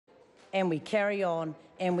and we carry on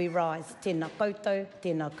and we rise. Tēnā koutou,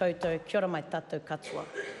 tēnā koutou, kia ora mai tātou katoa.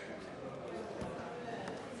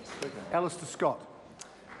 Alastair Scott.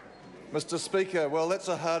 Mr. Speaker, well, that's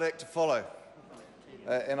a hard act to follow.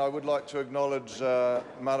 And I would like to acknowledge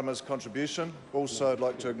Marama's contribution. Also, I'd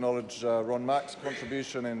like to acknowledge Ron Mark's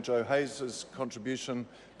contribution and Joe Hayes' contribution,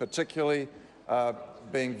 particularly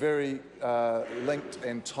being very linked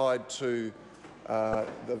and tied to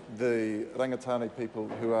the Rangitāne people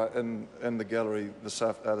who are in the gallery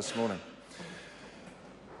this morning.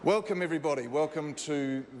 Welcome, everybody. Welcome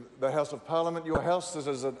to the House of Parliament, your house. It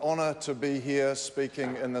is an honour to be here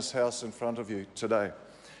speaking in this house in front of you today.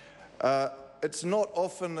 It's not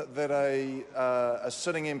often that a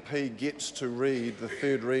sitting MP gets to read the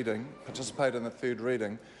third reading, participate in the third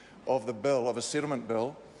reading of the bill, of a settlement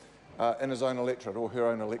bill, in his own electorate or her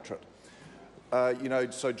own electorate.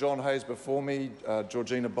 So John Hayes before me,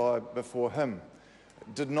 Georgina Bai before him,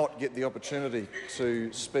 did not get the opportunity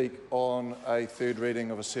to speak on a third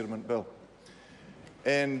reading of a settlement bill.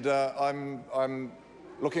 And I'm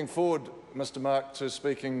looking forward, Mr. Mark, to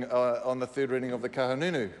speaking on the third reading of the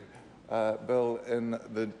Kahanunu bill in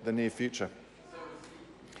the near future.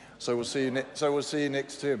 So we'll see you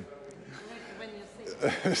next term.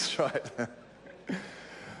 That's right.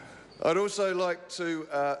 I'd also like to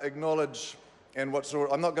acknowledge, and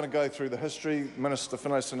I'm not going to go through the history. Minister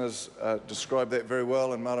Finlayson has described that very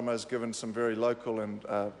well, and Marama has given some very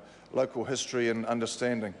local history and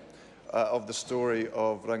understanding of the story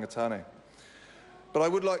of Rangitāne. But I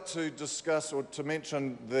would like to discuss or to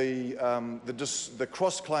mention the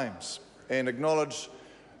cross-claims and acknowledge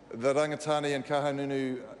the Rangitāne and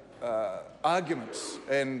Kahanunu arguments.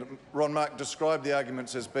 And Ron Mark described the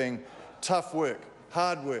arguments as being tough work,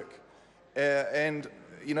 hard work. And,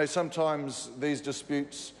 sometimes these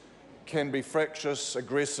disputes can be fractious,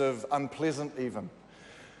 aggressive, unpleasant even.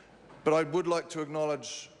 But I would like to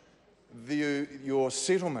acknowledge your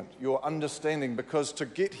settlement, your understanding, because to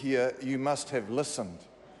get here you must have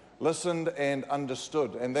listened and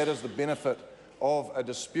understood, and that is the benefit of a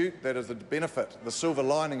dispute. That is the benefit, the silver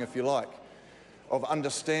lining, if you like, of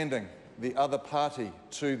understanding the other party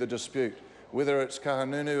to the dispute, whether it's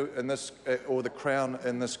Kahanunu in this or the Crown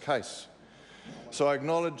in this case. So I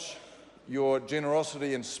acknowledge your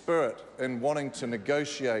generosity and spirit in wanting to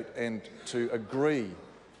negotiate and to agree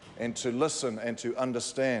and to listen and to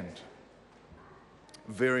understand.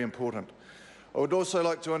 Very important. I would also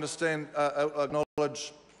like to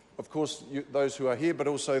acknowledge, of course, those who are here, but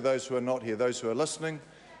also those who are not here, those who are listening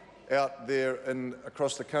out there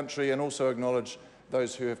across the country, and also acknowledge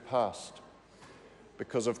those who have passed,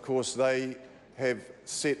 because, of course, they have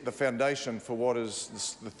set the foundation for what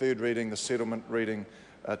is the third reading, the settlement reading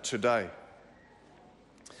today.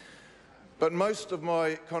 But most of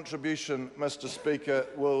my contribution, Mr. Speaker,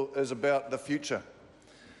 is about the future,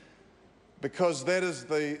 because that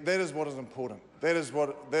is what is important. That is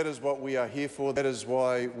what we are here for. That is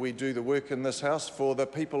why we do the work in this House, for the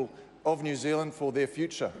people of New Zealand, for their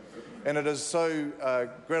future. And it is so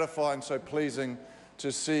gratifying, so pleasing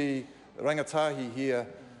to see rangatahi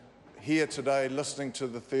here today listening to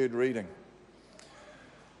the third reading.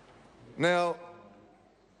 Now,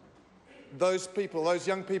 those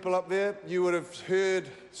young people up there, you would have heard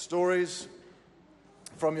stories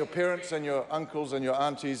from your parents and your uncles and your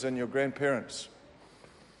aunties and your grandparents.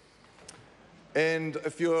 And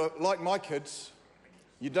if you're like my kids,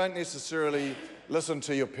 you don't necessarily listen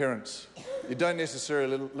to your parents. You don't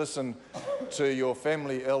necessarily listen to your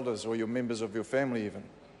family elders or your members of your family even.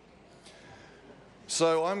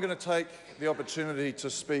 So I'm going to take the opportunity to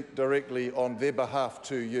speak directly on their behalf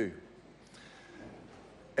to you.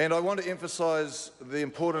 And I want to emphasise the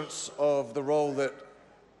importance of the role that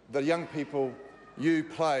the young people you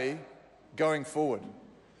play going forward,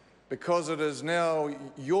 because it is now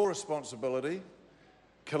your responsibility,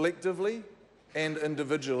 collectively and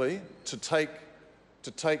individually, to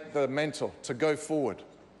take the mantle, to go forward.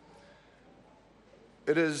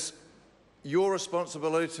 It is your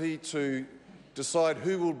responsibility to decide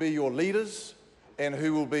who will be your leaders and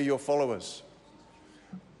who will be your followers,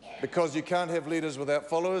 because you can't have leaders without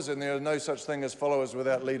followers, and there is no such thing as followers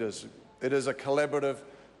without leaders. It is a collaborative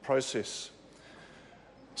process.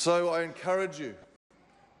 So I encourage you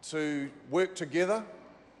to work together,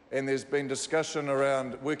 and there's been discussion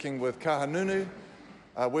around working with Kahanunu,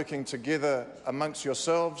 working together amongst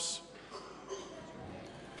yourselves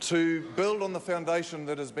to build on the foundation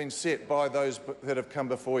that has been set by those that have come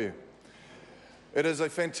before you. It is a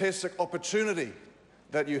fantastic opportunity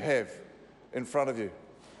that you have in front of you,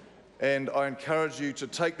 and I encourage you to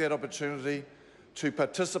take that opportunity to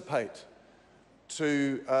participate,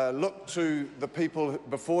 to look to the people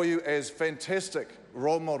before you as fantastic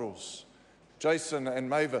role models, Jason and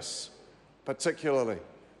Mavis particularly,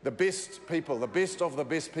 the best people, the best of the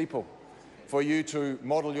best people for you to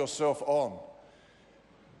model yourself on.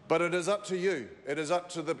 But it is up to you, it is up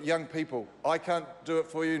to the young people. I can't do it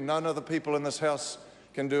for you, none of the people in this house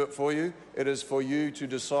can do it for you. It is for you to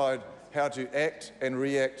decide how to act and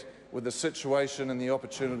react with the situation and the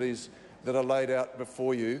opportunities that are laid out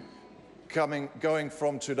before you, going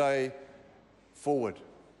from today forward.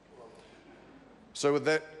 So with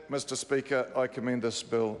that, Mr. Speaker, I commend this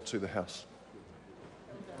bill to the House.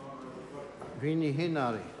 Rini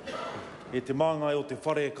Henare. E te māngai o te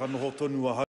whare ka noho tonu a